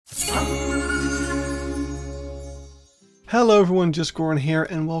Hello everyone, Just Goran here,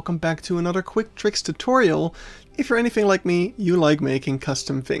 and welcome back to another quick tricks tutorial. If you're anything like me, you like making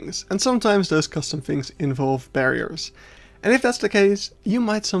custom things, and sometimes those custom things involve barriers. And if that's the case, you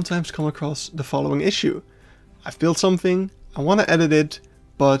might sometimes come across the following issue. I've built something, I want to edit it,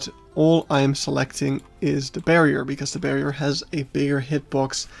 but all I'm selecting is the barrier, because the barrier has a bigger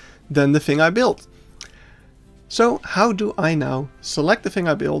hitbox than the thing I built. So how do I now select the thing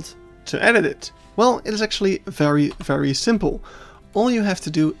I built to edit it? Well, it is actually very simple. All you have to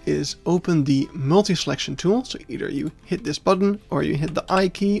do is open the multi-selection tool. So either you hit this button or you hit the I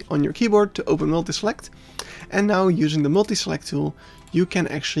key on your keyboard to open multi-select. And now using the multi-select tool, you can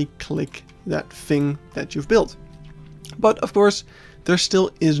actually click that thing that you've built. But of course, there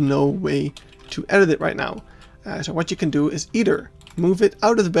still is no way to edit it right now. So what you can do is either move it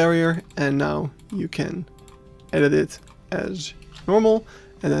out of the barrier and now you can edit it as normal.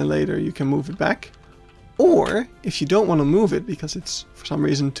 And then later you can move it back. Or if you don't want to move it because it's for some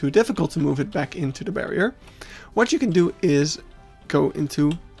reason too difficult to move it back into the barrier, what you can do is go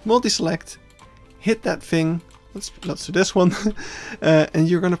into multi-select, hit that thing, let's do this one, and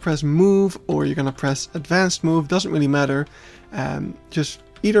you're going to press move or you're going to press advanced move, doesn't really matter. Just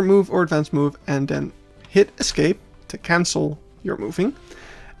either move or advanced move and then hit escape to cancel your moving.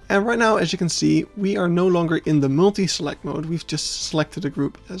 And right now, as you can see, we are no longer in the multi-select mode. We've just selected a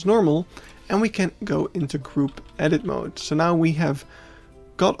group as normal, and we can go into group edit mode. So now we have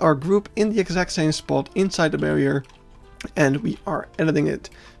got our group in the exact same spot inside the barrier, and we are editing it.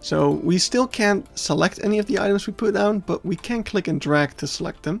 So we still can't select any of the items we put down, but we can click and drag to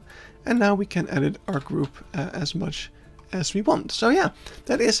select them. And now we can edit our group as much as we want. So yeah,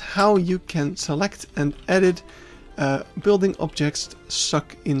 that is how you can select and edit building objects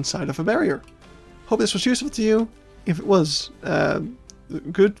stuck inside of a barrier. Hope this was useful to you. If it was,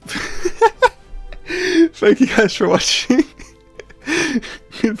 good. Thank you guys for watching.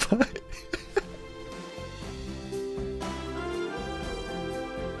 Goodbye.